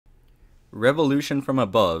Revolution from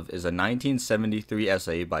Above is a 1973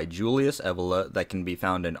 essay by Julius Evola that can be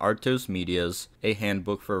found in Arktos Media's A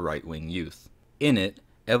Handbook for Right-Wing Youth. In it,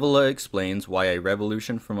 Evola explains why a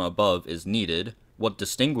revolution from above is needed, what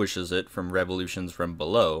distinguishes it from revolutions from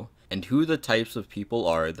below, and who the types of people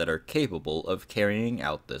are that are capable of carrying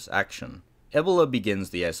out this action. Evola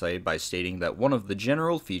begins the essay by stating that one of the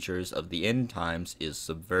general features of the end times is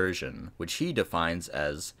subversion, which he defines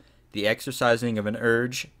as the exercising of an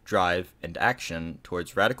urge, drive, and action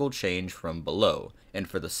towards radical change from below, and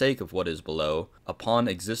for the sake of what is below, upon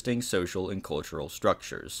existing social and cultural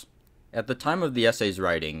structures. At the time of the essay's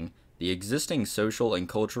writing, the existing social and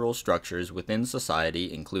cultural structures within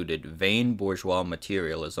society included vain bourgeois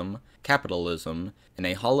materialism, capitalism, and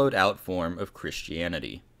a hollowed-out form of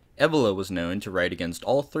Christianity. Evola was known to write against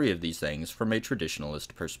all three of these things from a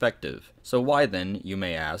traditionalist perspective. So why then, you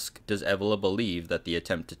may ask, does Evola believe that the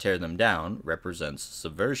attempt to tear them down represents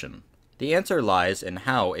subversion? The answer lies in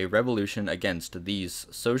how a revolution against these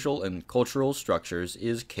social and cultural structures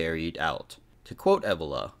is carried out. To quote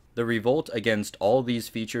Evola, "The revolt against all these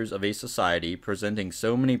features of a society presenting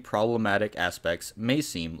so many problematic aspects may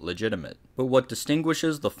seem legitimate. But what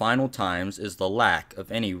distinguishes the final times is the lack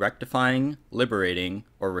of any rectifying, liberating,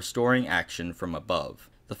 or restoring action from above.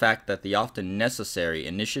 The fact that the often necessary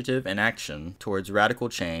initiative and action towards radical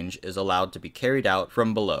change is allowed to be carried out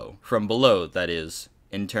from below, that is,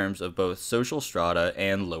 in terms of both social strata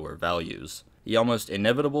and lower values. The almost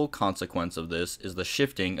inevitable consequence of this is the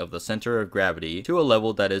shifting of the center of gravity to a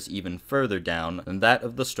level that is even further down than that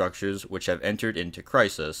of the structures which have entered into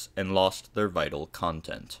crisis and lost their vital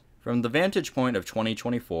content." From the vantage point of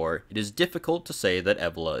 2024, it is difficult to say that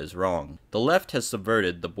Evola is wrong. The left has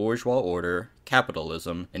subverted the bourgeois order,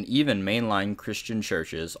 capitalism, and even mainline Christian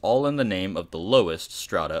churches, all in the name of the lowest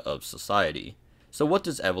strata of society. So what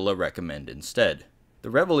does Evola recommend instead? The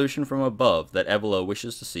revolution from above that Evola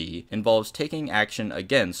wishes to see involves taking action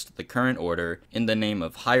against the current order in the name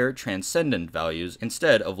of higher transcendent values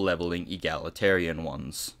instead of leveling egalitarian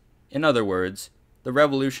ones. In other words, the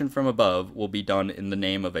revolution from above will be done in the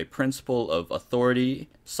name of a principle of authority,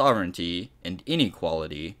 sovereignty, and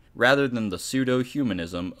inequality, rather than the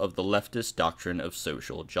pseudo-humanism of the leftist doctrine of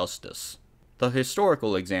social justice. The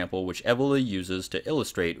historical example which Evola uses to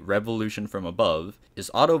illustrate revolution from above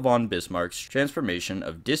is Otto von Bismarck's transformation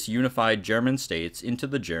of disunified German states into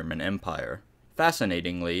the German Empire.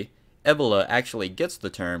 Fascinatingly, Evola actually gets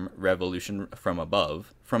the term revolution from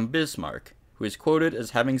above from Bismarck, who is quoted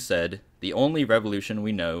as having said, "The only revolution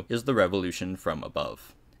we know is the revolution from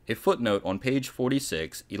above." A footnote on page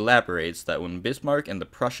 46 elaborates that when Bismarck and the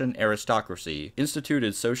Prussian aristocracy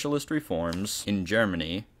instituted socialist reforms in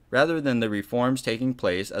Germany, rather than the reforms taking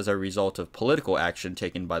place as a result of political action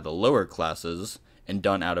taken by the lower classes and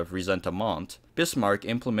done out of resentment, Bismarck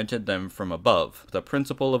implemented them from above, the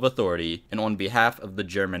principle of authority, and on behalf of the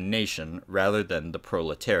German nation rather than the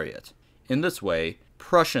proletariat. In this way,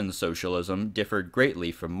 Prussian socialism differed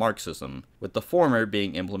greatly from Marxism, with the former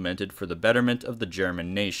being implemented for the betterment of the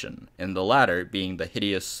German nation, and the latter being the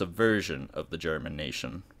hideous subversion of the German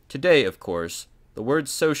nation. Today, of course, the word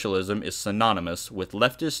socialism is synonymous with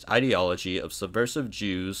leftist ideology of subversive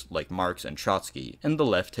Jews like Marx and Trotsky, and the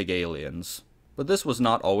left Hegelians. But this was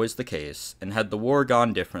not always the case, and had the war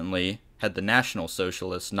gone differently, had the National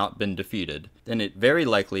Socialists not been defeated, then it very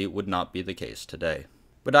likely would not be the case today.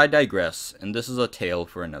 But I digress, and this is a tale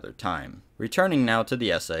for another time. Returning now to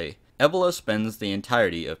the essay, Evola spends the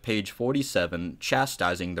entirety of page 47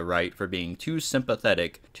 chastising the right for being too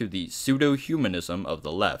sympathetic to the pseudo-humanism of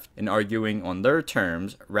the left, and arguing on their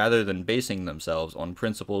terms rather than basing themselves on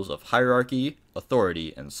principles of hierarchy,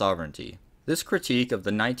 authority, and sovereignty. This critique of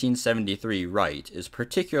the 1973 right is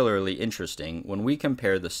particularly interesting when we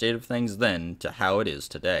compare the state of things then to how it is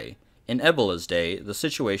today. In Evola's day, the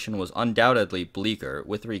situation was undoubtedly bleaker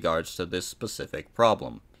with regards to this specific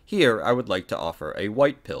problem. Here, I would like to offer a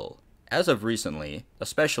white pill. As of recently,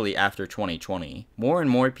 especially after 2020, more and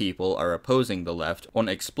more people are opposing the left on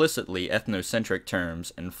explicitly ethnocentric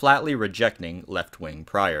terms and flatly rejecting left-wing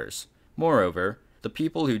priors. Moreover, the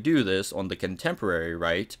people who do this on the contemporary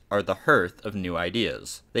right are the hearth of new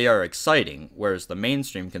ideas. They are exciting, whereas the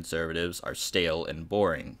mainstream conservatives are stale and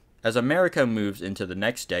boring. As America moves into the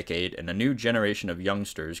next decade and a new generation of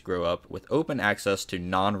youngsters grow up with open access to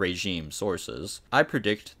non-regime sources, I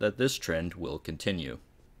predict that this trend will continue.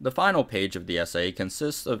 The final page of the essay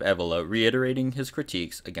consists of Evola reiterating his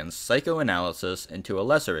critiques against psychoanalysis and, to a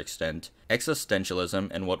lesser extent, existentialism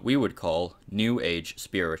and what we would call New Age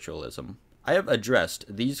spiritualism. I have addressed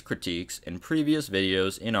these critiques in previous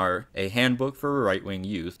videos in our A Handbook for Right-Wing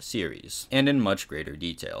Youth series, and in much greater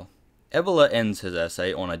detail. Evola ends his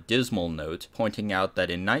essay on a dismal note, pointing out that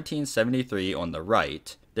in 1973 on the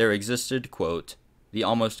right, there existed, quote, the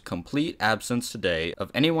almost complete absence today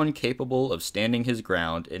of anyone capable of standing his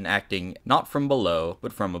ground and acting not from below,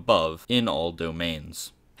 but from above, in all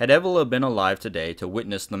domains. Had Evola been alive today to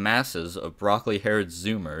witness the masses of broccoli-haired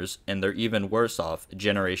Zoomers and their even worse off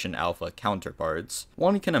Generation Alpha counterparts,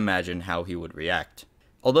 one can imagine how he would react.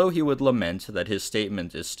 Although he would lament that his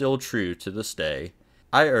statement is still true to this day,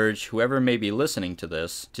 I urge whoever may be listening to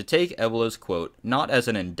this to take Evola's quote not as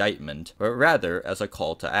an indictment, but rather as a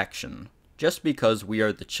call to action. Just because we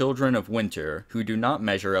are the children of winter who do not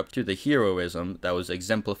measure up to the heroism that was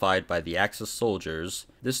exemplified by the Axis soldiers,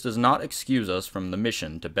 this does not excuse us from the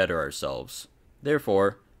mission to better ourselves.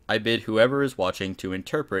 Therefore, I bid whoever is watching to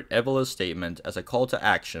interpret Evola's statement as a call to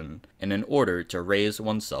action and in order to raise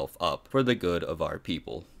oneself up for the good of our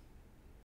people.